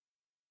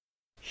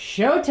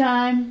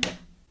Showtime.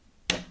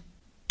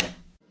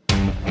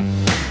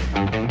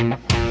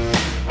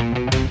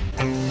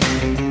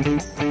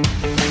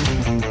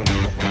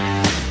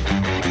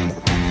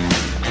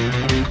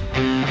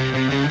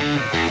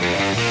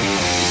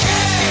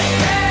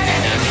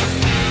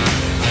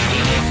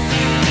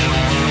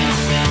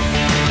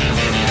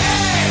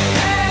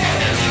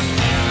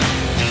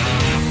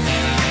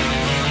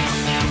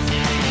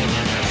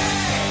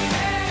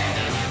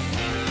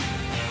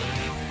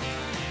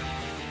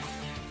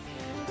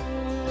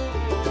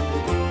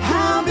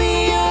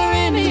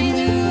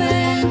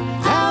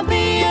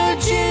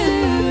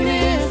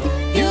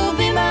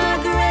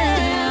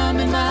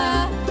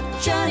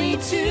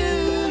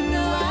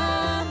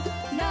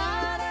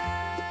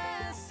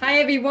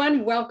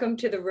 Everyone, welcome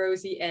to the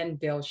Rosie and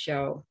Bill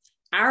Show.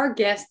 Our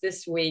guests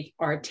this week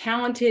are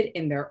talented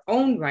in their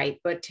own right,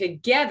 but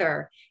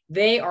together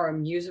they are a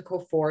musical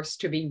force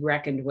to be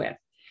reckoned with.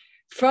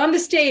 From the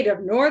state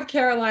of North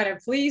Carolina,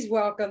 please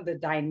welcome the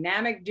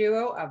dynamic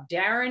duo of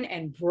Darin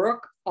and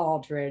Brooke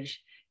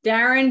Aldridge.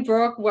 Darin,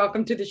 Brooke,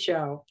 welcome to the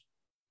show.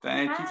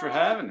 Thank you for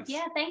having us.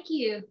 Yeah, thank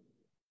you.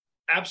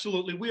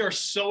 Absolutely. We are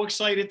so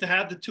excited to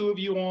have the two of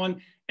you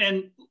on.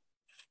 And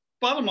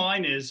bottom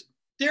line is,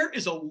 there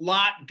is a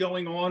lot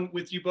going on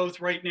with you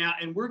both right now,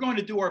 and we're going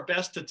to do our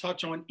best to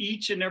touch on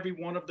each and every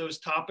one of those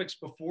topics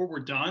before we're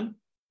done.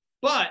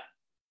 But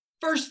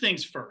first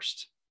things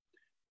first,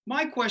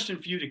 my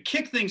question for you to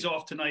kick things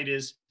off tonight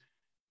is,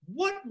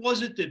 what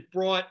was it that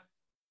brought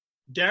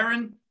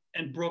Darin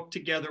and Brooke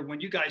together when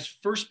you guys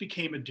first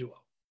became a duo?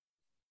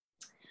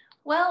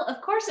 Well, of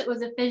course, it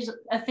was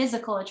a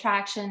physical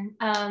attraction,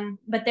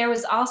 but there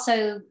was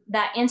also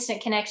that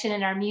instant connection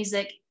in our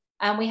music.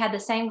 We had the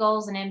same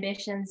goals and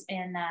ambitions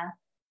and,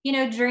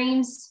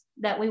 dreams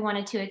that we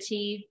wanted to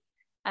achieve.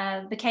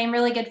 Became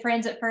really good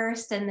friends at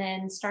first and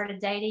then started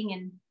dating,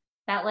 and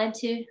that led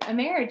to a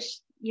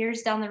marriage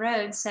years down the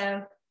road.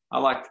 So I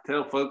like to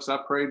tell folks I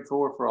prayed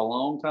for a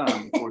long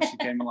time before she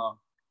came along.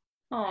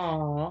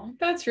 Oh,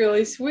 that's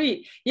really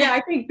sweet. Yeah,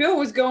 I think Bill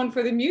was going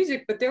for the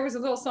music, but there was a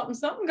little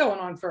something going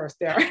on first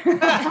there.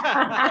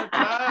 That's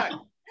right.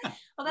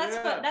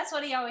 Well, that's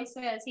what he always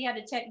says. He had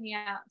to check me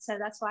out, so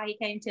that's why he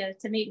came to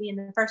meet me in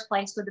the first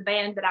place with the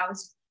band that I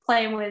was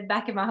playing with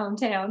back in my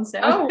hometown. So.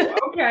 Oh,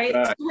 okay.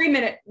 So wait a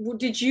minute.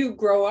 Did you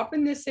grow up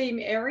in the same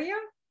area?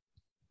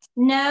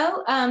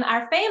 No,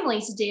 our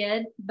families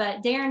did,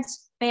 but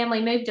Darin's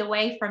family moved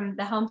away from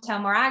the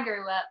hometown where I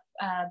grew up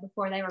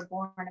before they were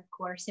born, of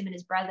course, him and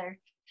his brother.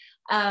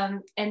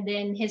 And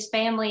then his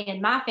family and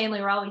my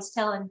family were always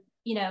telling,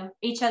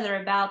 each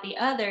other about the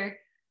other.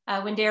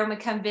 When Darin would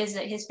come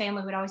visit, his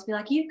family would always be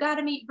like, "You've got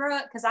to meet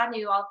Brooke," because I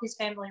knew all of his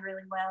family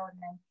really well. And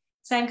then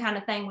same kind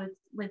of thing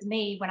with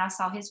me when I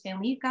saw his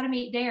family. "You've got to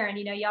meet Darin."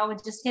 Y'all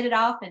would just hit it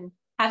off and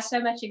have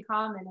so much in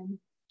common. And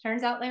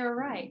turns out they were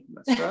right.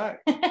 That's right.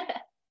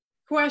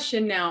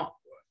 Question now,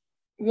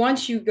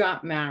 once you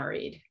got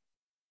married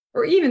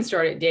or even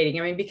started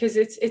dating, because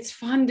it's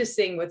fun to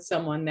sing with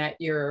someone that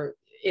you're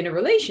in a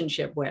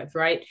relationship with,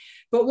 right?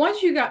 But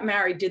once you got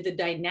married, did the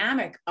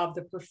dynamic of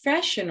the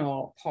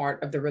professional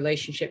part of the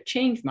relationship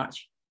change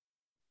much?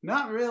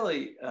 Not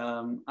really.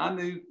 I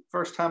knew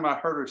first time I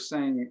heard her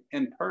sing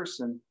in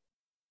person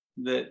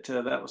that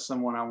that was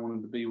someone I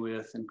wanted to be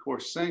with and, of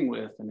course, sing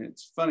with. And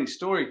it's a funny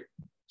story.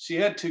 She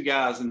had two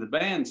guys in the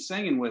band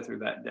singing with her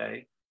that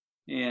day,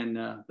 and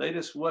they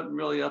just wasn't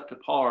really up to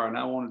par. And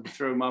I wanted to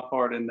throw my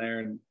part in there.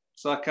 And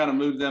so I kind of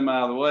moved them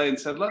out of the way and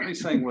said, "Let me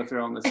sing with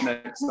her on this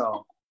next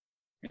song."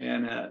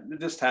 And it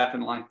just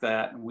happened like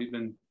that. And we've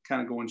been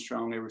kind of going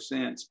strong ever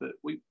since. But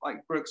we,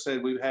 like Brooke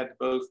said, we had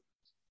both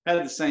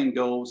had the same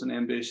goals and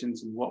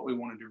ambitions and what we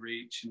wanted to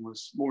reach, and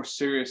was more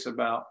serious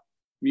about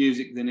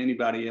music than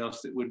anybody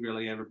else that would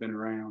really ever been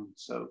around.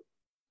 So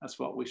that's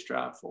what we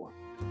strive for.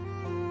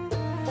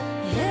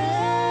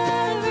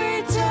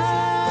 Every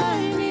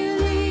time you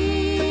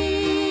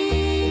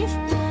leave,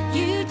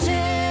 you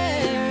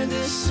tear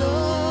the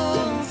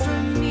soul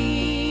from me.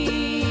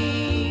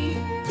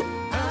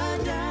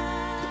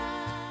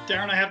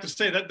 Darin, I have to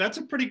say that's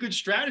a pretty good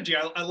strategy.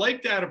 I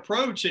like that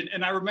approach.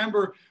 And I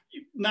remember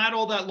not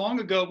all that long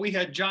ago, we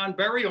had John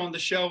Berry on the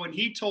show, and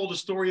he told a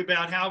story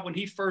about how when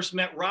he first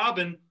met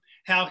Robin,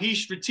 how he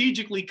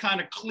strategically kind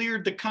of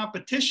cleared the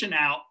competition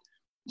out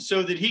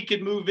so that he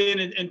could move in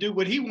and do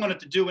what he wanted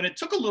to do. And it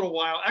took a little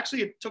while.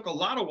 Actually, it took a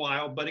lot of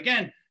while. But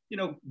again,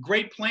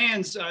 great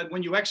plans,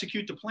 when you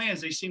execute the plans,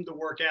 they seem to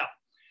work out.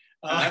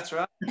 That's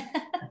right.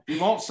 If you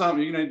want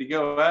something, you need to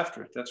go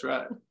after it. That's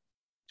right.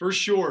 For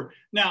sure.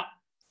 Now,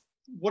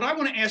 what I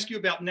want to ask you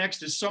about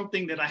next is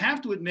something that I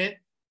have to admit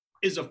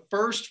is a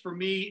first for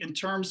me in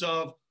terms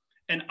of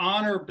an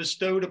honor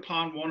bestowed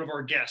upon one of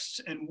our guests.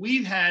 And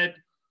we've had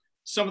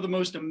some of the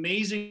most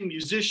amazing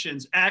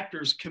musicians,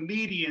 actors,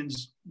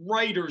 comedians,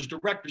 writers,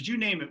 directors, you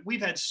name it.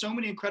 We've had so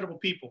many incredible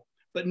people,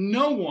 but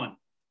no one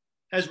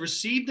has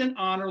received an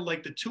honor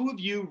like the two of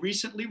you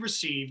recently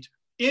received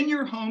in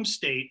your home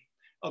state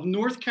of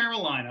North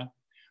Carolina,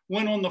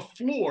 when on the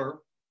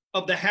floor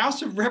of the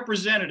House of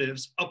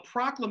Representatives, a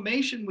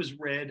proclamation was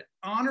read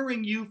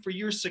honoring you for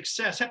your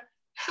success.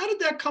 How did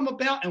that come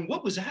about, and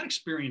what was that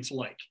experience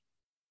like?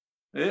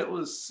 It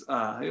was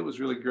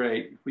really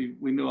great. We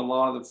knew a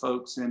lot of the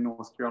folks in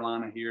North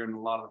Carolina here, and a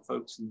lot of the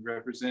folks in the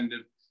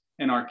representative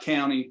in our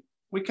county.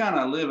 We kind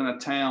of live in a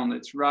town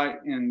that's right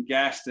in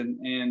Gaston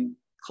and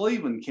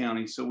Cleveland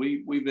County, so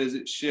we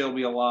visit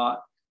Shelby a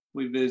lot.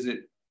 We visit,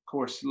 of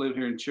course, live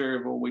here in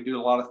Cherryville. We do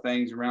a lot of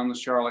things around the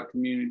Charlotte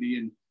community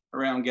and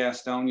around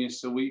Gastonia.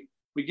 So we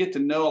get to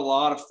know a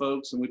lot of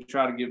folks, and we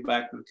try to give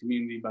back to the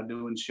community by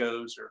doing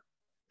shows or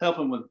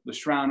helping with the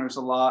Shriners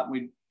a lot.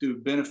 We do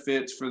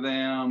benefits for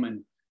them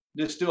and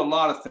just do a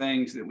lot of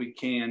things that we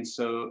can.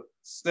 So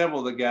several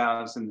of the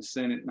guys in the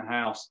Senate and the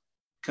House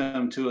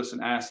come to us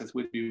and ask if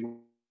we'd be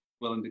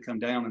willing to come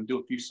down and do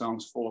a few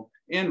songs for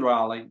them in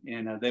Raleigh,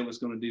 and they was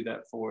going to do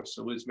that for us.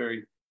 So we was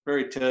very,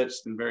 very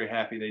touched and very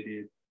happy they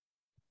did.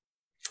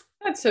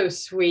 That's so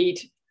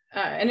sweet.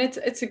 And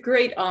it's a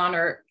great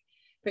honor.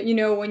 But, you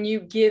know, when you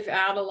give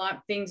out a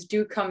lot, things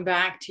do come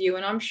back to you.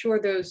 And I'm sure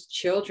those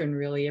children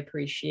really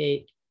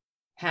appreciate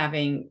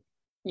having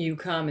you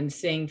come and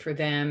sing for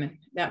them.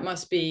 That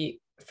must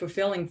be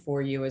fulfilling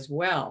for you as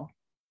well.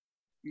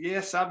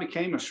 Yes, I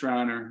became a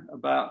Shriner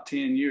about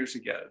 10 years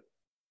ago.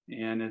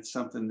 And it's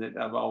something that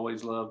I've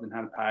always loved and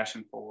had a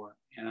passion for.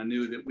 And I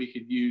knew that we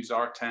could use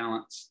our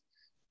talents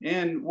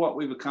and what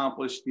we've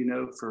accomplished, you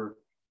know, for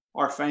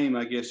our fame,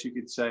 I guess you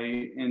could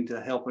say, into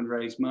helping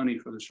raise money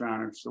for the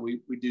Shriners. So we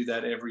do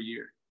that every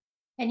year.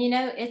 And, you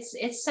know,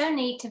 it's so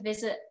neat to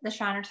visit the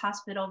Shriners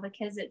Hospital,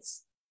 because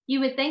you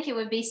would think it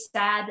would be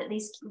sad that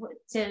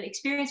to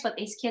experience what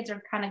these kids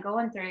are kind of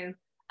going through.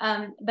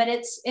 But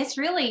it's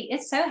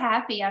so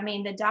happy. I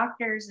mean, the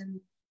doctors and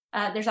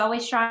there's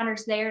always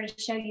Shriners there to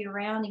show you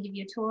around and give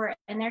you a tour.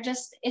 And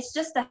it's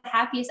just the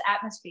happiest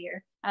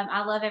atmosphere.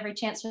 I love every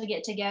chance we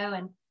get to go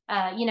and,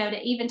 you know, to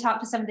even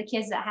talk to some of the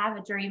kids that have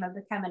a dream of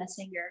becoming a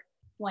singer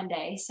one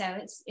day. So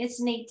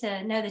it's neat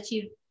to know that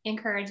you've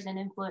encouraged and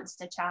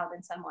influenced a child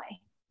in some way.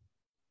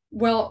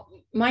 Well,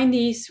 my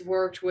niece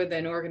worked with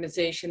an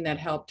organization that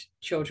helped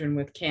children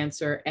with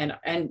cancer,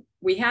 and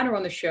we had her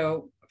on the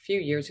show a few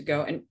years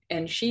ago,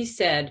 and she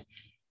said,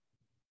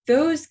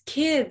 those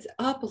kids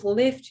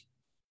uplift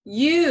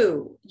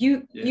you.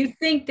 You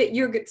think that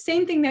you're good.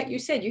 Same thing that you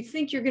said. You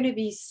think you're going to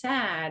be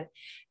sad,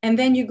 and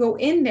then you go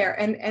in there,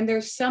 and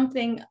there's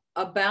something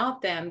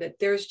about them that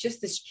there's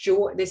just this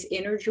joy, this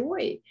inner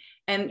joy,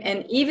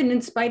 and even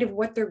in spite of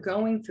what they're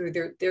going through,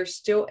 they're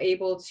still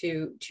able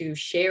to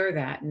share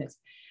that, and it's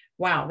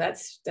wow,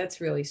 that's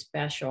really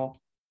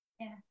special.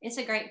 Yeah, it's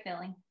a great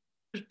feeling.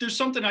 There's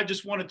something I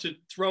just wanted to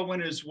throw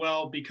in as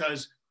well,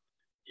 because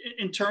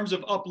in terms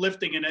of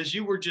uplifting, and as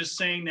you were just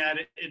saying that,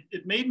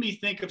 it made me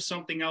think of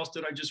something else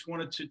that I just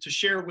wanted to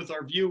share with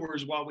our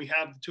viewers while we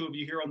have the two of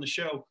you here on the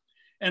show.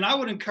 And I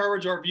would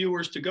encourage our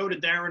viewers to go to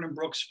Darin and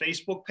Brooke's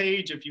Facebook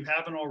page if you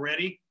haven't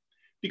already,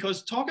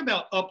 because talk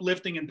about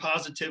uplifting and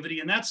positivity.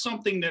 And that's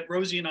something that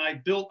Rosie and I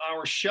built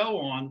our show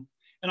on.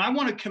 And I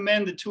want to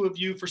commend the two of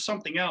you for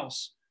something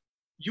else.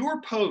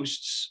 Your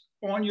posts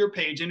on your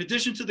page, in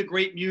addition to the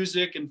great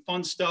music and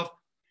fun stuff,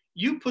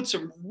 you put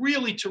some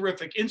really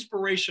terrific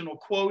inspirational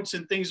quotes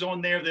and things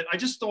on there that I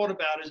just thought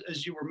about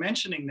as you were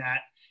mentioning that.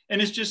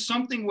 And it's just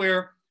something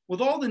where,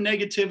 with all the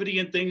negativity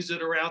and things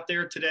that are out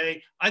there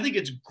today, I think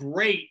it's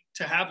great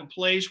to have a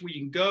place where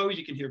you can go,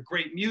 you can hear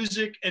great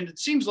music. And it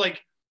seems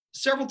like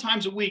several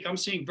times a week, I'm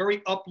seeing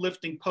very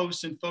uplifting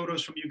posts and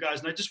photos from you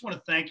guys. And I just want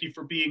to thank you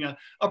for being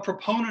a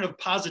proponent of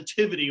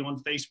positivity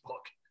on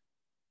Facebook.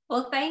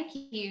 Well, thank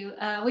you.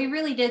 We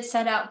really did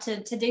set out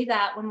to do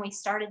that when we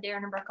started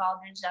Darin and Brooke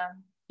Aldridge.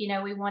 You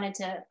know, we wanted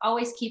to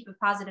always keep a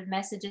positive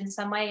message in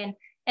some way.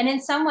 And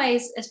in some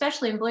ways,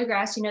 especially in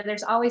bluegrass, you know,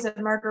 there's always a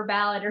murder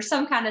ballad or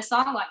some kind of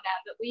song like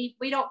that, but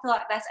we don't feel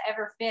like that's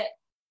ever fit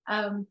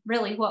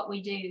really what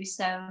we do.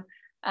 So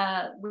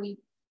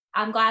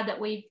I'm glad that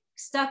we've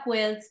stuck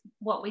with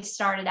what we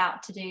started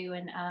out to do.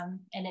 And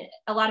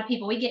a lot of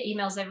people, we get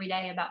emails every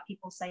day about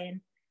people saying,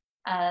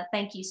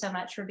 thank you so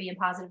much for being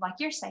positive, like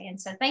you're saying.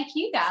 So thank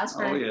you guys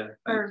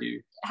for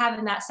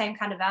having that same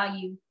kind of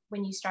value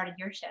when you started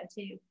your show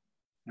too.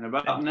 And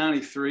about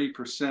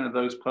 93% of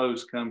those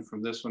posts come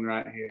from this one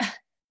right here.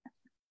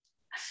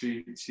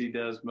 She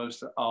does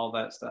most of all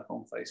that stuff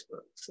on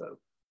Facebook. So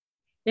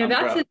Yeah,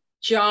 that's a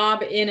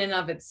job in and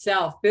of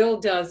itself. Bill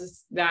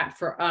does that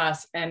for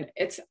us, and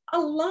it's a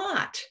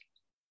lot.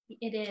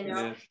 It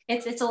is.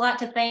 It's a lot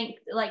to think.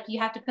 Like, you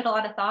have to put a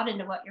lot of thought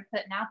into what you're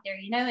putting out there,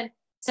 you know, and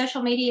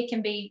social media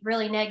can be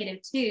really negative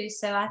too.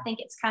 So I think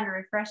it's kind of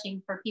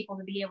refreshing for people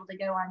to be able to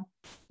go on,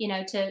 you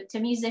know, to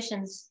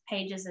musicians'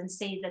 pages and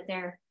see that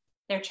they're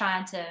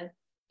trying to,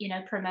 you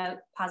know, promote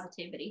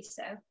positivity.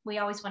 So we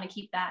always want to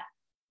keep that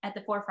at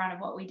the forefront of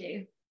what we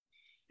do.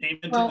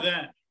 Amen to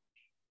that.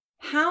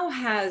 How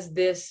has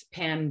this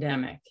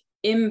pandemic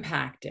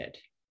impacted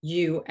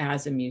you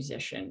as a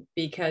musician?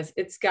 Because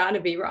it's got to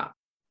be rough.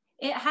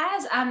 It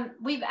has.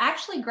 We've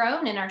actually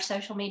grown in our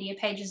social media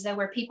pages, though,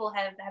 where people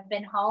have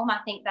been home. I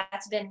think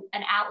that's been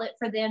an outlet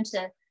for them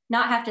to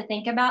not have to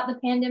think about the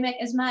pandemic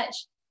as much.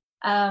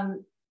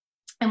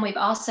 And we've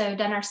also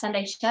done our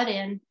Sunday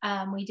shut-in.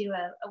 We do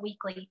a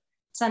weekly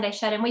Sunday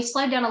shut-in. We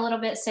slowed down a little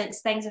bit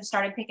since things have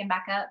started picking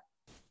back up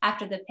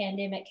after the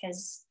pandemic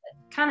has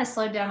kind of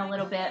slowed down a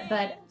little bit,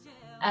 but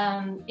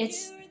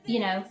it's, you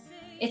know,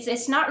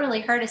 it's not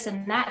really hurt us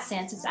in that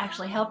sense. It's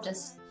actually helped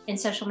us in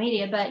social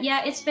media. But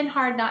yeah, it's been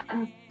hard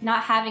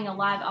not having a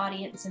live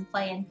audience and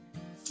playing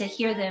to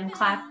hear them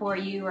clap for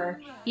you, or,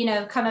 you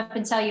know, come up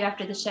and tell you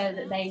after the show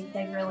that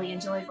they really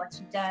enjoyed what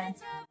you've done.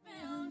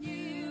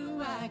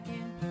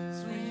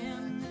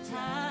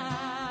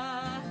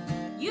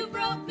 You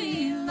brought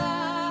me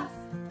life,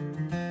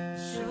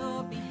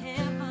 sure be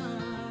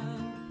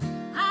heaven.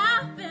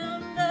 I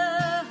found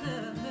love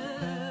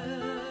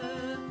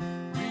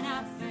when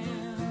I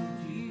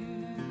found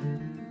you.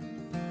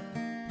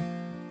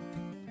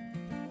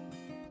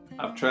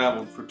 I've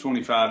traveled for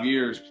 25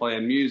 years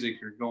playing music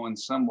or going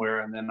somewhere,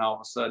 and then all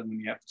of a sudden when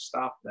you have to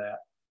stop that,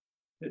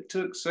 it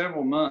took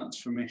several months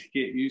for me to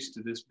get used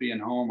to this being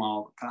home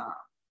all the time.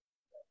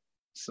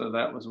 So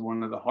that was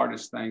one of the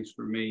hardest things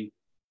for me,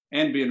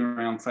 and being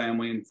around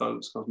family and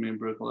folks, because me and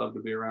Brooke love to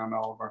be around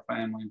all of our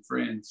family and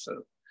friends.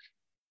 So,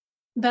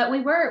 but we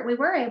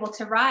were able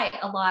to write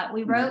a lot.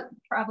 We wrote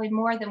probably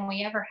more than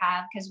we ever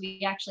have, because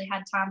we actually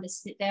had time to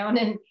sit down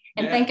and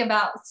think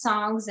about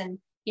songs, and,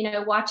 you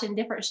know, watching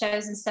different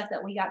shows and stuff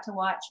that we got to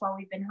watch while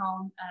we've been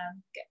home.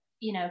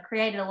 You know,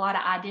 created a lot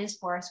of ideas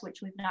for us,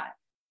 which we've not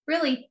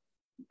really,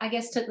 I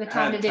guess, took the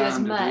time to do as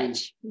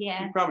much.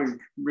 Yeah. We've probably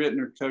written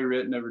or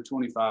co-written over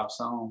 25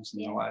 songs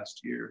in the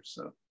last year.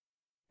 So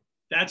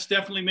that's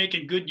definitely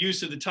making good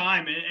use of the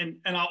time.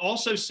 And I'll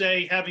also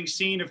say, having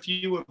seen a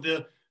few of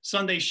the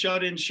Sunday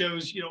shut-in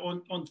shows, you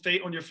know,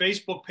 on your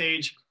Facebook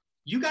page,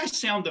 you guys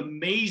sound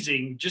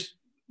amazing.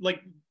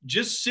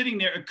 Just sitting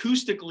there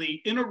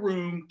acoustically in a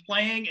room,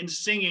 playing and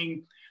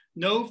singing,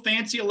 no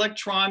fancy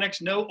electronics,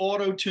 no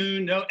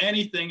auto-tune, no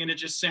anything. And it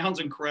just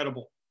sounds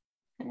incredible.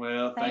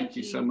 Well, thank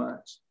you so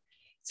much.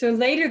 So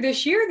later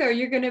this year, though,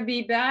 you're going to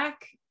be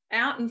back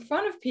out in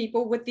front of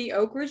people with the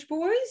Oak Ridge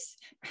Boys.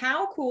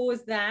 How cool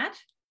is that?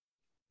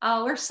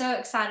 Oh, we're so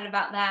excited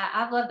about that.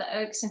 I've loved the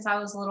Oaks since I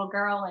was a little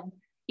girl, and,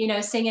 you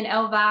know, singing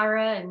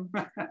Elvira and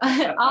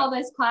all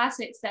those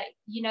classics that,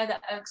 you know, the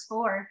Oaks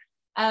for.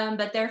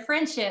 But their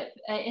friendship,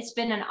 it's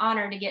been an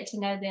honor to get to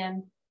know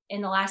them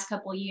in the last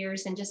couple of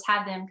years, and just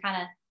have them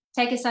kind of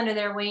take us under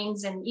their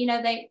wings. And, you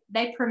know,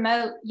 they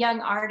promote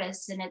young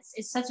artists, and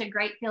it's such a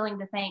great feeling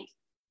to think,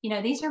 you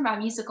know, these are my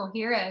musical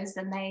heroes,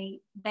 and they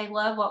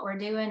love what we're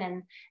doing.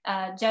 And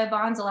Joe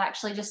Bonzel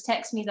actually just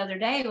texted me the other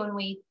day when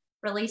we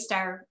released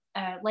our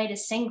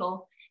latest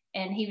single,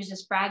 and he was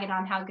just bragging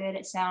on how good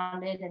it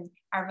sounded, and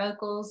our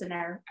vocals and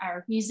our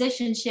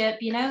musicianship,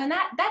 you know, and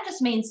that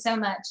just means so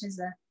much as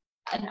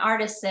an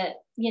artist, that,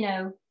 you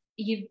know,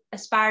 you've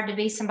aspired to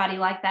be somebody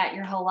like that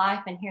your whole life,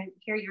 and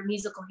hear your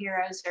musical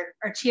heroes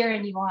are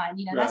cheering you on.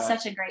 You know, that's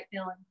such a great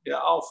feeling. Yeah,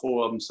 all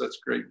four of them such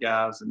great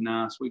guys and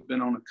nice. We've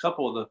been on a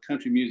couple of the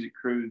country music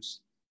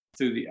cruises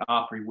through the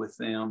Opry with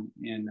them,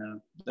 and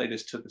they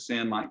just took us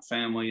in like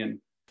family. And,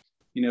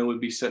 you know,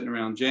 we'd be sitting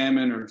around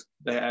jamming, or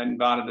they had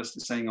invited us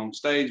to sing on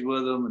stage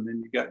with them. And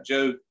then you got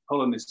Joe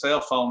pulling his cell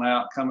phone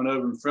out, coming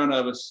over in front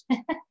of us,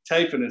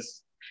 taping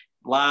us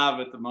live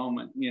at the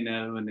moment, you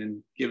know, and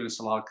then giving us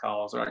a lot of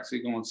calls. They're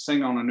actually going to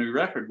sing on a new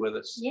record with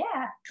us.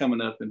 Yeah.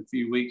 Coming up in a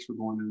few weeks, we're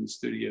going in the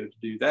studio to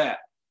do that.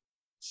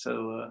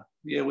 So,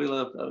 yeah, we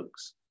love the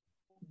Oaks.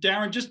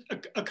 Darin, just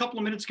a couple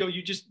of minutes ago,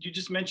 you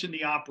just mentioned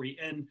the Opry,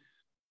 and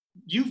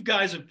you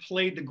guys have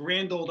played the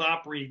Grand Ole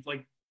Opry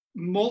like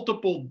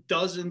multiple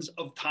dozens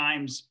of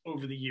times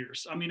over the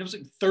years. I mean, it was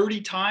like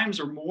 30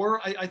 times or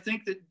more, I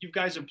think, that you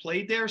guys have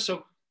played there.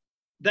 So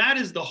that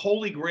is the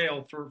holy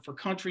grail for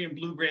country and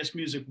bluegrass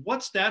music.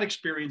 What's that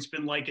experience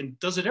been like, and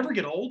does it ever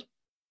get old?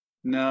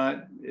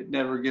 No, it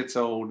never gets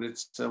old.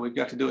 It's we've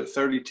got to do it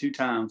 32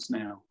 times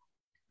now,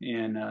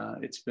 and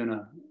it's been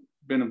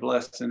a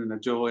blessing and a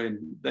joy, and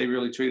they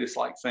really treat us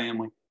like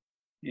family.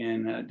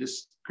 And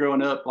just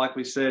growing up, like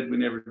we said, we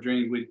never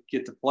dreamed we'd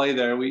get to play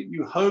there.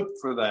 You hope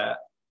for that,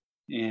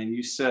 and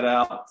you set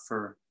out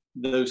for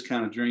those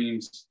kind of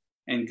dreams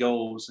and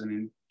goals, and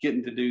then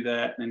getting to do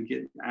that, and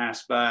getting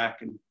asked back,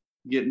 and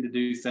getting to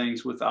do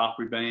things with the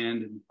Opry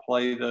band and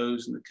play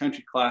those and the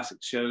country classic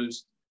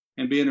shows,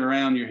 and being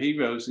around your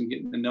heroes and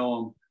getting to know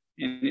them.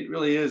 And it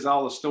really is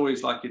all the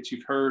stories like that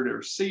you've heard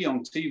or see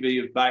on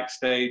TV of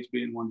backstage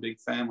being one big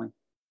family.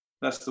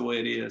 That's the way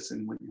it is,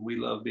 and we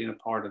love being a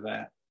part of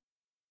that.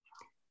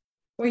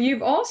 Well,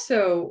 you've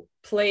also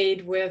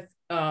played with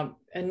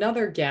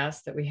another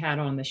guest that we had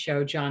on the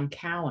show, John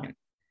Cowan.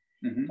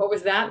 Mm-hmm. What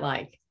was that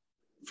like?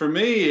 For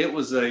me, it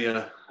was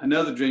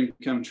another dream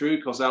come true,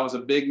 because I was a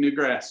big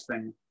Newgrass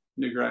fan,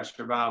 Newgrass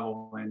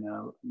Revival, and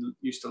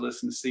used to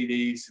listen to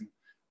CDs and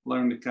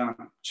learn to kind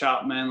of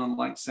chop mandolin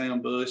like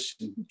Sam Bush,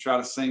 and try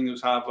to sing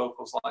those high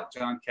vocals like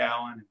John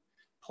Cowan, and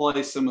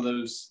play some of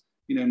those,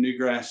 you know,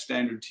 Newgrass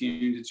standard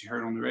tunes that you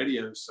heard on the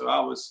radio. So I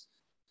was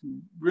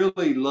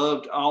really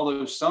loved all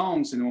those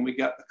songs. And when we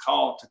got the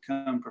call to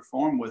come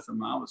perform with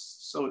them, I was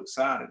so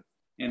excited.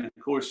 And of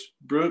course,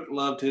 Brooke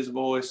loved his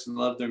voice and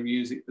loved their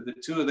music, but the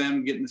two of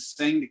them getting to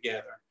sing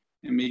together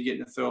and me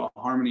getting to throw a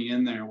harmony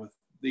in there with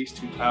these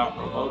two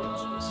powerful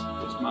vocals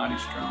was mighty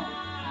strong.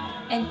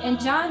 And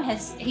John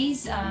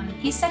he's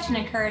such an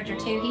encourager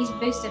too. He's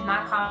boosted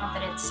my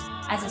confidence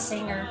as a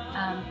singer,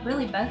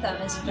 really both of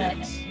us. But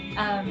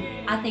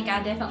I think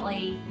I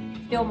definitely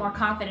feel more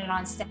confident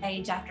on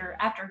stage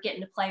after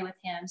getting to play with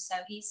him. So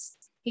he's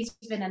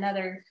been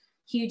another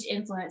huge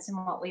influence in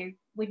what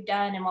we've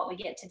done and what we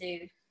get to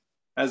do.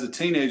 As a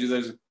teenager,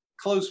 there's a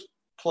close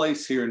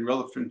place here in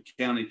Rutherford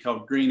County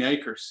called Green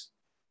Acres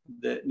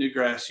that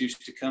Newgrass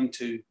used to come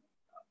to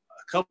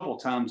a couple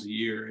times a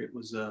year. It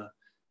was a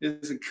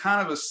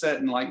kind of a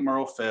setting like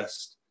Merle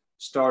Fest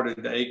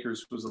started. The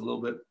Acres was a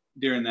little bit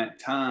during that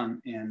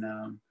time, and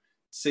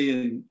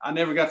I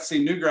never got to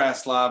see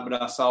Newgrass live, but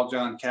I saw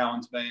John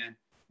Cowan's band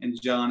and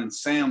John and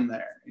Sam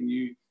there. And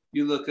you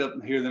look up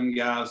and hear them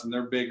guys, and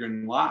they're bigger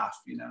than life,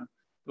 you know,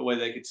 the way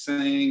they could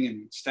sing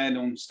and stand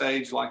on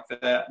stage like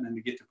that, and then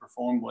to get to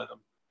perform with them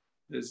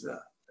is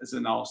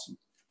an awesome.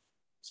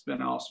 It's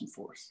been awesome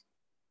for us.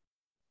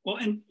 Well,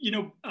 and you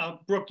know,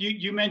 Brooke,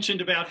 you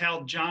mentioned about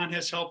how John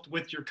has helped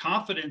with your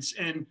confidence,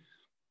 and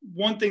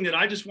one thing that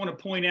I just want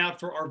to point out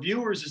for our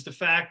viewers is the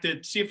fact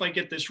that, see if I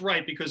get this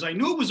right, because I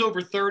knew it was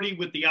over 30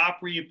 with the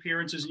Opry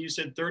appearances, and you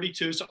said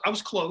 32, so I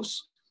was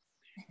close.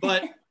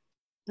 But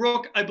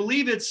Brooke, I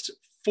believe it's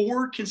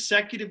 4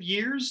 consecutive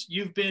years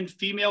you've been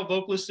Female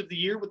Vocalist of the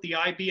Year with the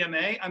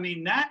IBMA. I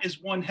mean, that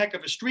is one heck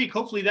of a streak.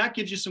 Hopefully that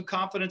gives you some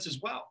confidence as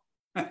well.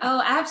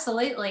 Oh,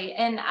 absolutely.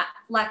 And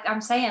like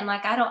I'm saying,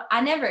 like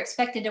I never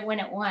expected to win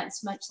it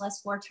once, much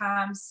less 4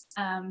 times.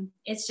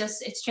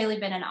 It's truly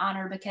been an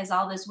honor because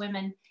all those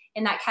women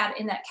in that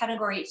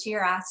category each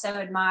year I so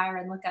admire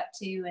and look up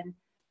to,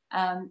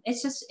 and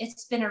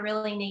it's been a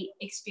really neat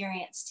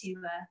experience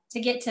to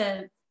get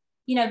to,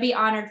 you know, be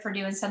honored for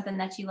doing something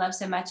that you love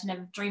so much and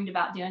have dreamed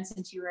about doing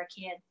since you were a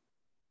kid.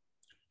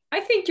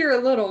 I think you're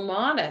a little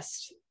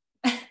modest.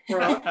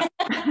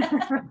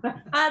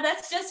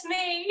 That's just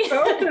me.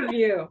 Both of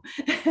you.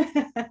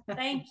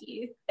 Thank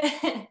you.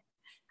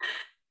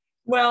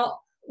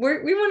 Well,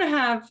 we want to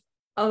have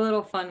a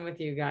little fun with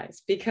you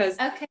guys because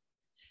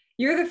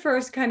you're the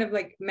first kind of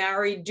like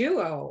married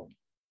duo.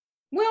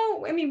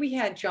 Well, I mean, we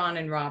had John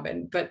and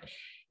Robin, but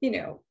you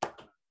know,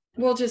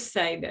 we'll just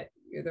say that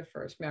you're the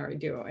first married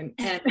duo.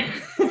 And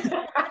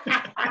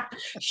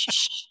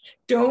shh,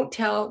 don't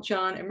tell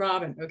John and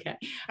Robin. Okay.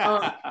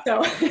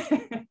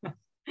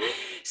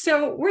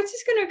 So we're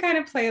just going to kind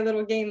of play a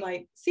little game,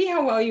 like see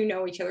how well you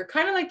know each other,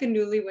 kind of like the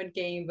Newlywed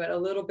Game, but a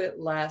little bit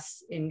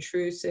less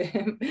intrusive.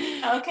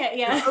 Okay,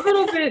 yeah. A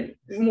little bit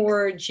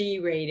more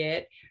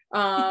G-rated.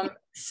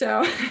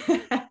 So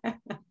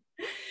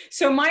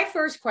my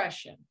first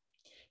question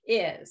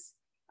is,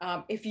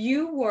 if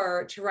you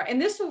were to write,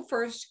 and this will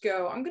first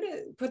go, I'm going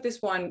to put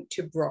this one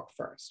to Brooke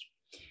first.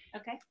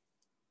 Okay.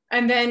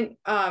 And then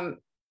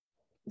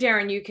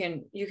Darin, you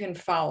can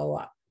follow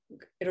up.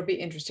 It'll be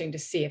interesting to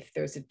see if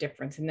there's a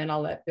difference, and then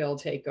I'll let Bill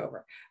take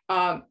over.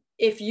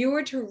 If you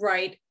were to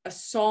write a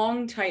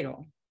song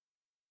title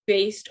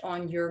based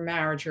on your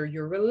marriage or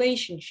your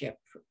relationship,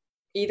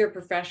 either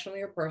professionally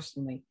or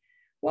personally,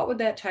 what would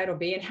that title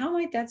be, and how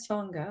might that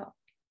song go?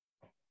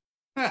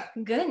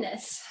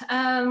 Goodness.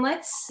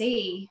 Let's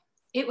see.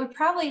 It would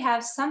probably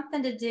have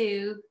something to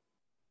do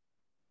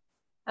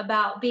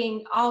about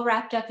being all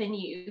wrapped up in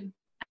you,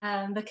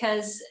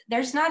 because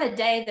there's not a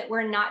day that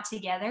we're not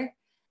together.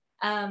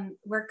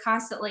 We're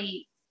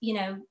constantly, you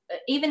know,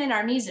 even in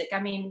our music.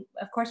 I mean,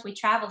 of course, we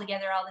travel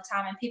together all the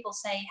time, and people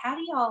say, how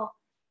do y'all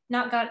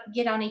not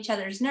get on each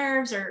other's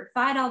nerves or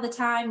fight all the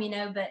time, you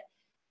know, but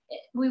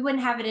we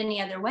wouldn't have it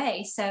any other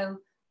way. So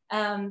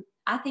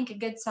I think a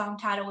good song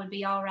title would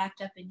be All Wrapped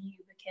Up in You,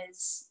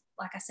 because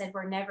like I said,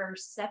 we're never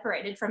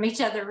separated from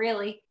each other,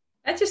 really.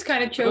 That just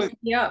kind of choked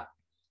me up.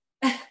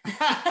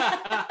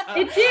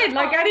 It did.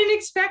 Like, I didn't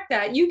expect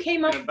that. You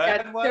came up with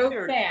that so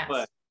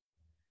fast.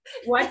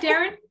 What,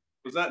 Darin?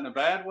 Was that in a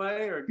bad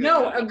way or a good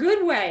No, way? a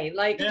good way.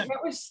 Like, Yeah.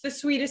 That was the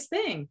sweetest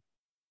thing.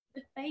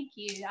 Thank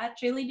you. I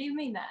truly do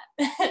mean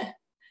that.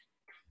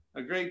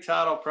 A great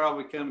title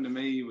probably coming to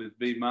me would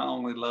be My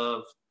Only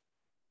Love.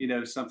 You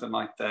know, something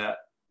like that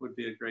would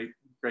be a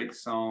great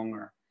song,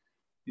 or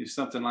you know,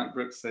 something like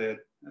Brooke said.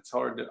 That's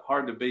hard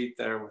to beat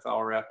there with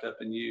All Wrapped Up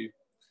in You.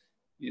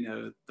 You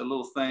know, the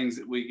little things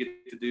that we get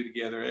to do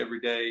together every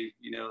day,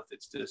 you know, if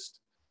it's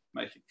just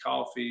making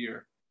coffee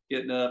or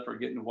getting up or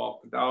getting to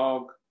walk the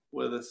dog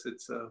with us,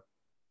 it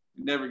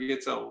never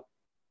gets old.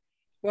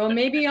 Well,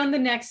 maybe on the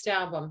next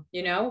album,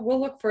 you know, we'll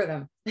look for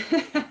them.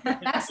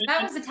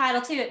 That was the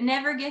title too. It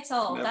never gets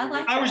old.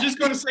 I was just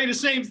going to say the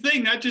same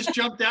thing. That just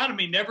jumped out at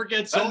me. Never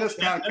gets old. That just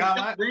kind of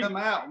come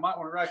out. Might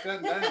want to write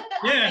that down.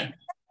 Yeah,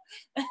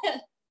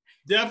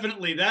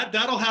 definitely.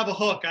 That'll have a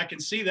hook. I can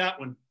see that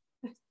one.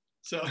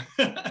 So,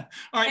 all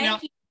right, now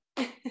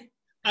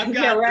I've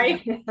got. Yeah,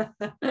 right.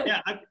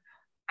 Yeah,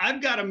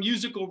 I've got a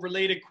musical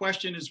related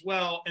question as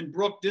well. And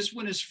Brooke, this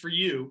one is for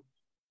you.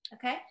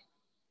 Okay.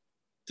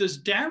 Does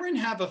Darin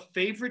have a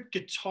favorite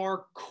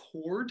guitar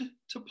chord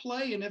to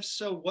play? And if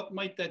so, what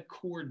might that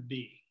chord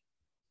be?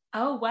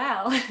 Oh,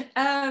 wow.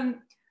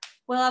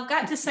 Well, I've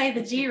got to say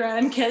the G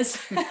run because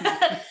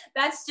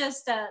that's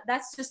just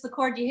the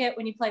chord you hit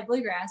when you play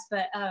bluegrass,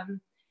 but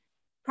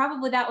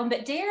probably that one.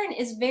 But Darin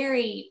is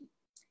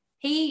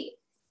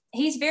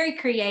he's very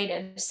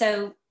creative.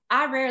 So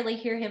I rarely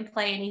hear him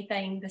play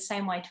anything the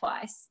same way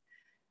twice.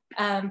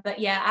 But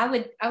yeah, I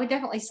would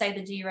definitely say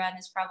the G run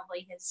is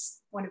probably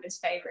one of his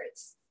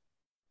favorites.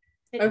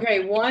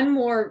 Okay, one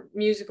more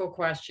musical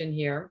question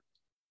here.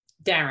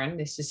 Darin,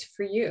 this is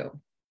for you.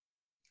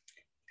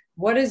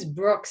 What is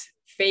Brooke's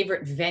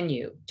favorite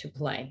venue to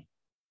play?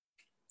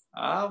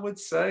 I would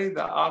say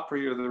the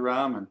Opry or the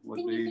Ryman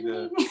would be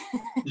the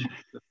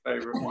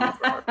favorite one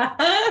for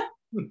her.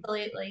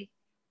 Absolutely.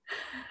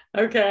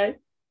 Okay.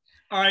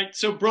 All right,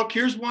 so Brooke,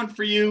 here's one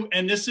for you.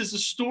 And this is a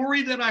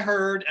story that I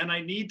heard, and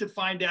I need to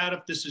find out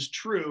if this is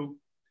true.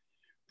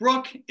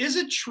 Brooke, is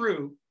it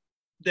true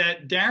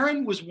that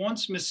Darin was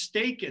once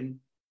mistaken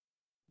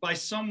by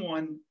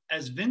someone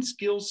as Vince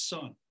Gill's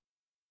son?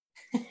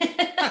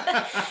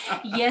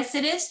 Yes,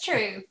 it is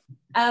true.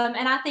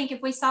 And I think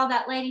if we saw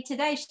that lady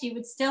today, she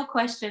would still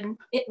question,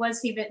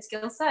 was he Vince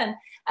Gill's son?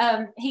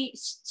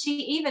 She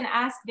even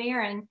asked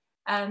Darin,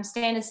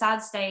 standing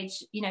side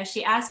stage,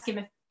 she asked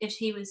him if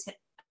he was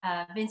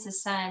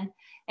Vince's son,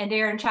 and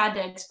Darin tried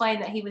to explain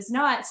that he was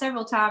not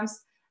several times.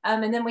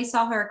 And then we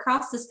saw her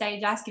across the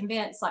stage asking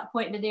Vince, like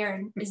pointing to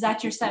Darin, is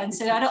that your son?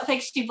 So I don't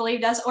think she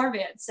believed us or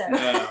Vince. So.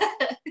 Yeah.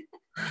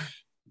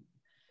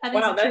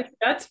 Wow,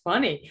 that's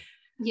funny.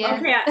 Yeah.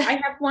 Okay,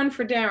 I have one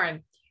for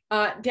Darin.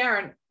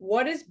 Darin,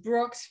 what is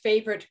Brooke's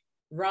favorite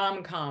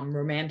rom-com,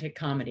 romantic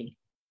comedy?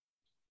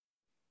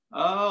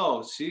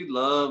 Oh, she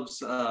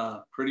loves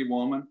Pretty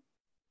Woman.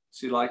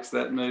 She likes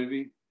that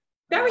movie.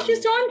 That was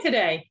just on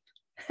today.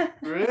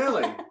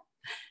 Really?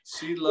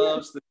 She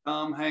loves the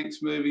Tom Hanks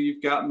movie,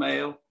 You've Got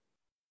Mail.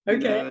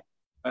 Okay.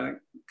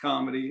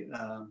 Comedy.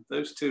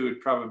 Those two would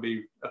probably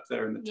be up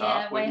there in the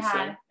top. Yeah, way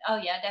high. Oh,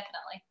 yeah,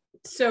 definitely.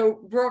 So,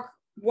 Brooke,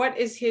 what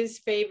is his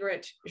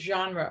favorite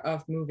genre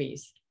of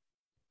movies?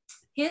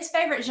 His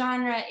favorite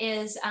genre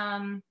is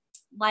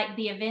like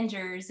the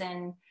Avengers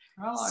and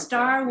Like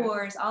Star that,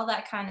 Wars, all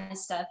that kind of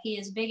stuff. He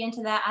is big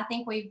into that. I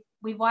think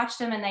we've watched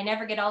them and they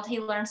never get old. He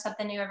learns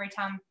something new every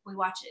time we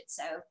watch it.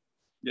 So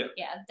yeah,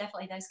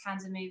 definitely those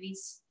kinds of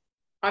movies.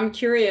 I'm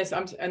curious,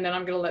 and then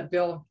I'm going to let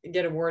Bill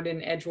get a word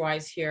in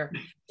edgewise here.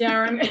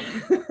 Darin,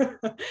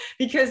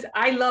 because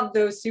I love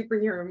those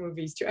superhero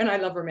movies too, and I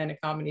love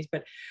romantic comedies,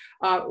 but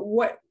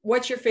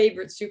what's your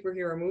favorite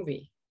superhero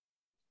movie?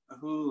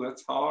 Ooh,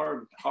 that's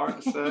hard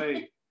to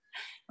say.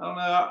 I don't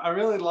know. I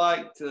really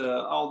liked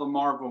all the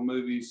Marvel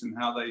movies and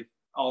how they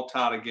all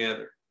tie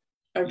together.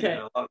 Okay.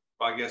 A lot of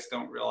people, I guess,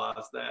 don't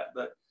realize that.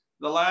 But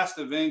the last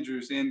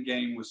Avengers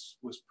Endgame was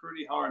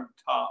pretty hard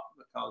to top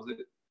because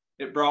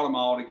it brought them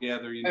all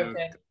together,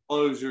 Okay.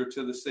 closure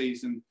to the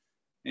season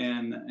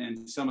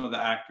and some of the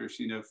actors,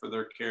 for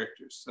their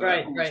characters. So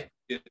Right.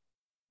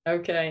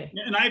 Okay.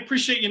 And I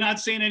appreciate you not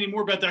saying any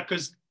more about that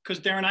because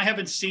Darin, I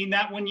haven't seen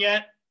that one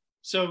yet.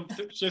 So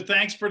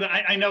thanks for that.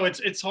 I know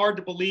it's hard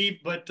to believe,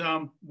 but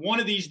one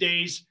of these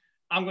days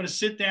I'm going to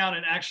sit down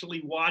and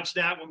actually watch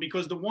that one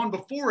because the one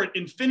before it,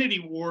 Infinity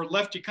War,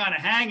 left you kind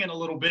of hanging a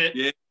little bit.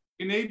 Yeah,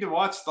 you need to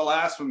watch the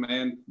last one,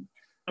 man.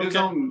 It was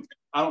Okay. on,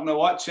 I don't know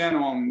what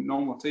channel on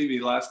normal TV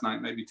last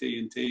night, maybe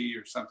TNT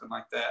or something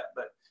like that.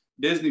 But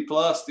Disney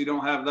Plus, you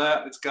don't have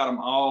that. It's got them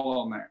all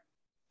on there.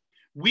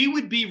 We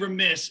would be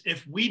remiss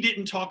if we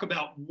didn't talk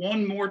about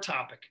one more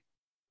topic.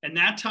 And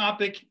that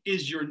topic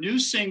is your new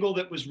single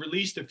that was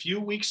released a few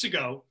weeks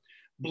ago,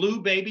 Blue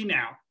Baby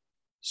Now.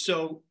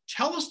 So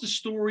tell us the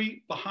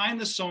story behind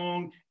the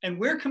song and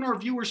where can our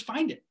viewers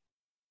find it?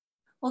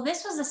 Well,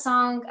 this was a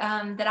song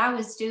that I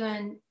was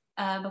doing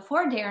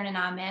before Darin and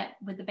I met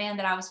with the band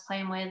that I was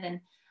playing with. And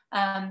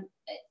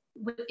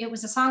it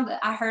was a song that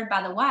I heard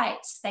by the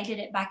Whites. They did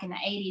it back in the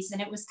 80s.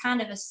 And it was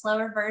kind of a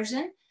slower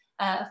version,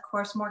 of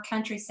course, more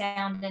country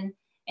sound.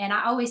 And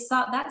I always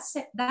thought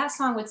that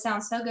song would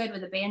sound so good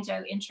with a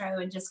banjo intro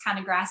and just kind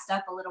of grassed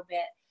up a little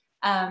bit.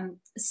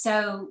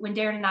 So when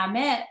Darin and I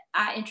met,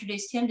 I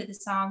introduced him to the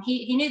song.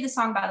 He knew the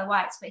song by the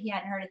Whites, but he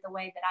hadn't heard it the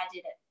way that I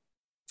did it.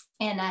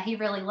 And he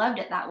really loved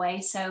it that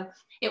way. So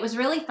it was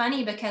really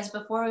funny because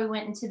before we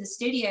went into the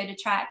studio to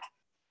track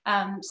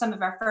some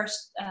of our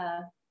first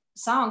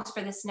songs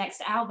for this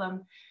next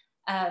album,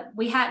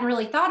 we hadn't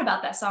really thought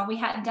about that song. We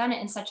hadn't done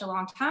it in such a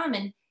long time.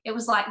 And it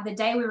was like the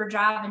day we were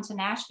driving to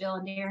Nashville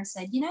and Darin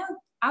said,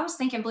 I was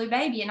thinking Blue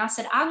Baby. And I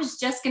said, I was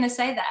just going to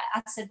say that.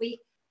 I said,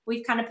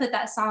 we've kind of put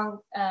that song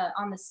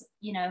on this,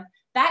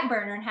 back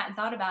burner and hadn't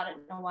thought about it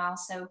in a while.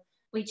 So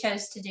we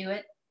chose to do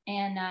it.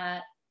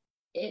 And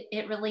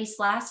it released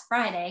last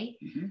Friday.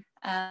 Mm-hmm.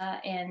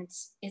 And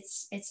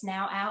it's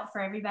now out for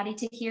everybody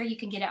to hear. You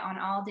can get it on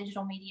all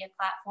digital media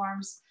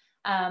platforms.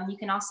 You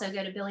can also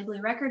go to Billy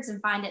Blue Records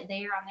and find it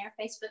there on their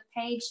Facebook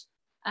page.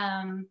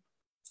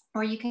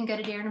 or you can go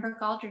to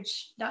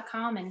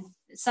darinandbrookealdridge.com and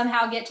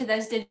somehow get to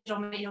those digital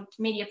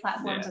media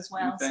platforms as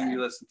well. Anything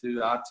you listen to,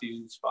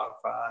 iTunes,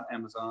 Spotify,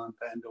 Amazon,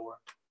 Pandora.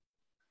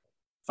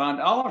 Find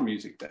all our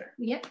music there.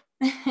 Yep.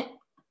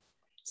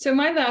 So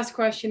my last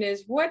question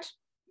is, what's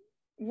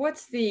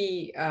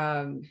the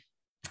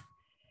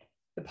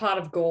pot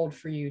of gold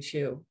for you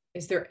two?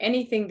 Is there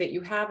anything that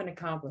you haven't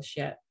accomplished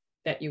yet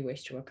that you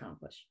wish to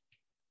accomplish?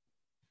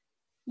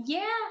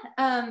 Yeah,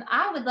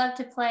 I would love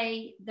to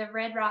play the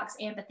Red Rocks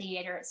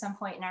Amphitheater at some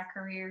point in our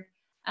career,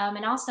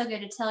 and also go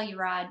to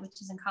Telluride,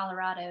 which is in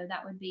Colorado.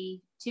 That would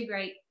be two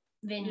great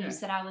venues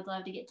that I would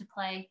love to get to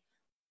play.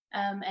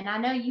 And I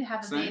know you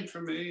have a Same big,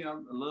 for me. I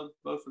love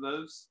both of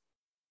those.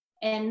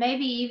 and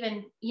maybe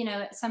even, you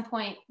know, at some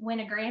point win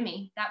a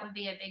Grammy. That would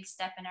be a big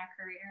step in our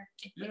career.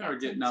 If we got Or to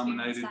get experience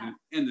nominated that.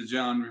 in the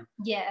genre,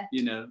 Yeah.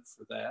 you know,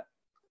 for that.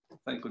 I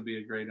think would be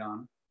a great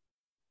honor.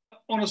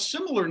 On a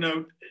similar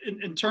note,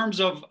 in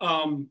terms of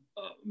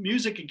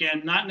music,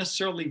 again, not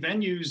necessarily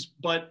venues,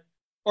 but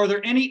are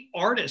there any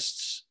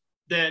artists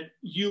that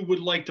you would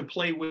like to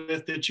play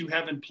with that you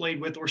haven't played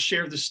with or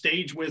share the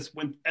stage with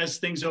as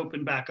things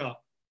open back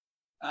up?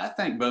 I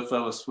think both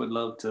of us would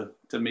love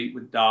to meet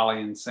with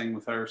Dolly and sing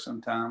with her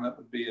sometime. That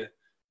would be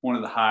one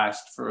of the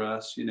highest for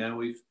us. You know,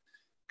 we've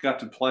got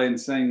to play and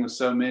sing with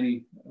so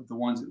many of the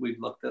ones that we've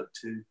looked up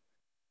to.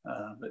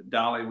 But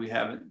Dolly, we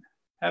haven't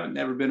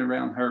never been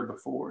around her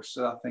before,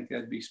 so I think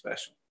that'd be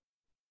special.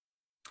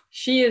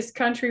 She is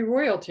country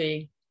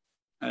royalty.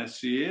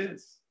 She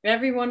is.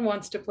 Everyone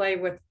wants to play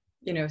with,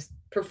 you know,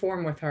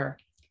 perform with her.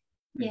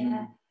 Yeah.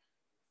 Mm-hmm.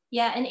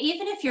 Yeah. And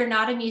even if you're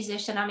not a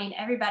musician, I mean,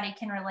 everybody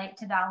can relate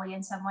to Dolly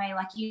in some way.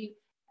 Like you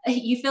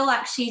feel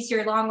like she's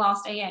your long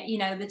lost aunt, you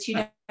know, that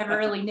you never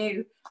really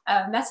knew.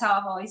 That's how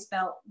I've always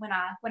felt when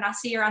I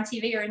see her on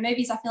TV or in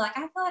movies. I feel like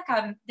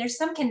there's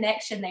some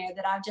connection there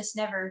that I've just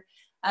never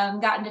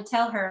gotten to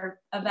tell her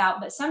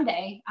about, but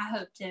someday I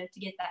hope to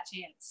get that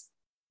chance.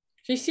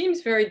 She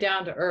seems very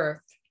down to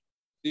earth.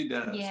 She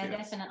does. Yeah,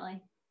 yes.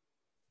 definitely.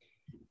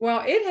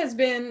 Well, it has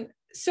been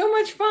so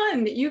much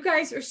fun. You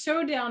guys are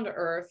so down to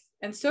earth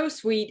and so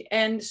sweet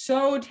and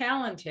so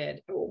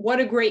talented. What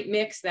a great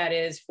mix that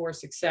is for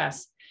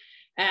success.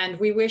 And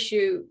we wish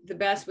you the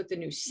best with the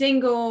new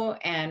single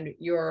and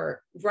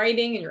your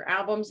writing and your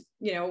albums,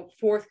 you know,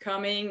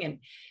 forthcoming,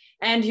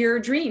 and your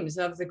dreams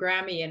of the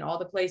Grammy and all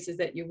the places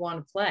that you want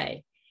to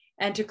play.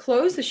 And to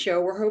close the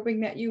show, we're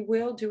hoping that you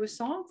will do a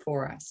song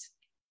for us.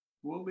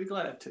 We'll be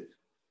glad to.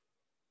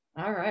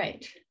 All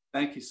right.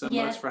 Thank you so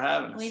much for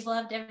having us. We've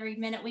loved every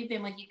minute we've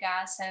been with you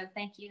guys, so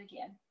thank you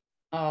again.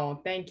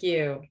 Oh, thank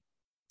you.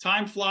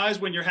 Time flies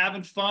when you're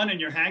having fun and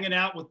you're hanging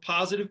out with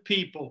positive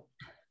people.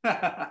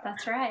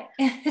 That's right.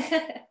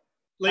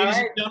 Ladies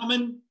and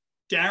gentlemen,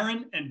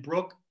 Darin and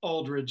Brooke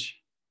Aldridge.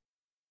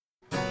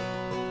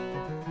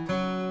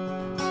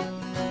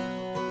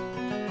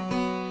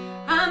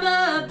 I'm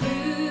a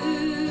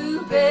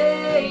blue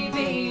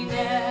baby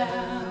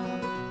now,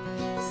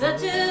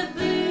 such a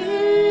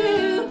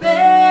blue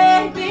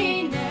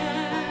baby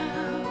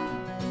now.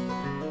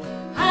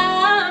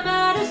 I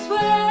might as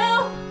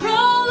well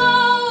roll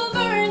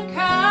over and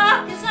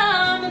cry, 'cause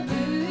I'm a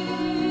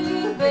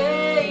blue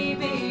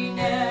baby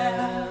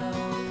now.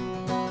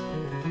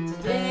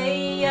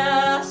 Today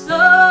I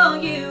saw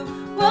you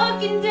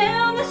walking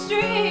down the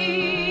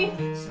street,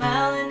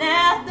 smiling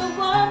at the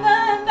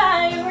woman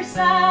by your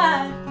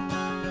side.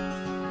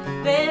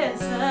 Then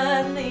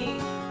suddenly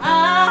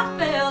I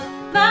felt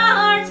my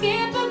heart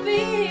skip a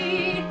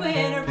beat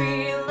when I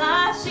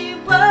realized she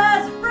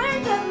was a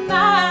friend of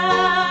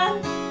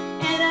mine.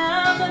 And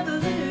I'm a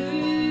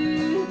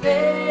blue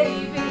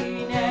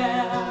baby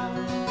now,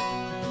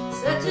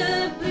 such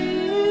a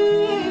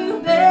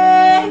blue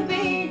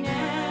baby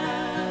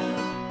now.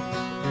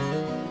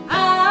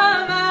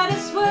 I might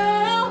as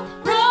well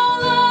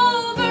roll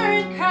over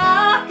and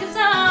cry, 'cause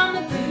I'm a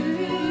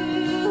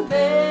blue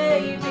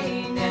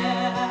baby now.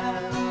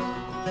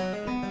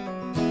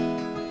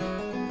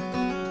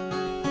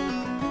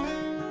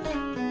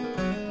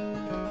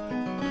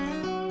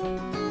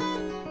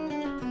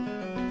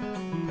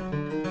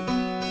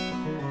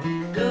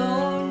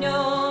 Don't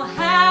know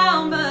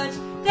how much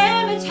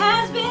damage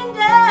has been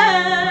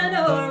done,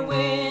 or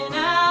when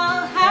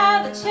I'll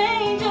have a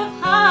change of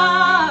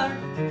heart.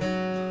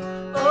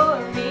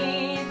 For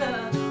me,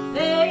 the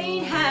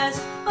pain has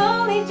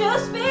only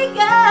just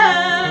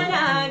begun.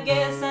 I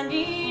guess I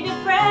need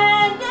a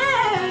brand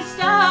new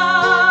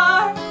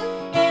start.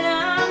 And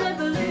I'm a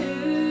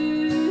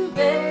blue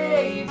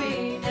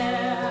baby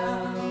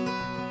now,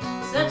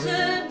 such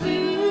a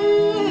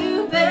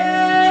blue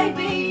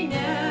baby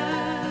now.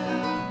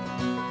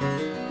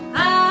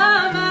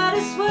 I might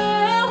as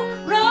well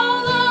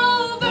roll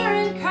over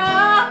and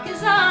cry,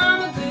 'cause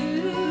I'm a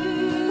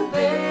blue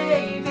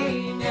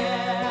baby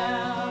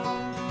now.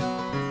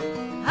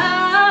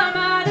 I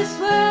might as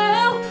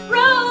well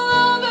roll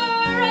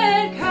over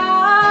and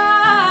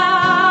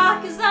cry,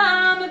 'cause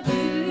I'm a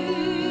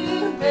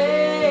blue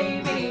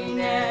baby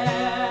now.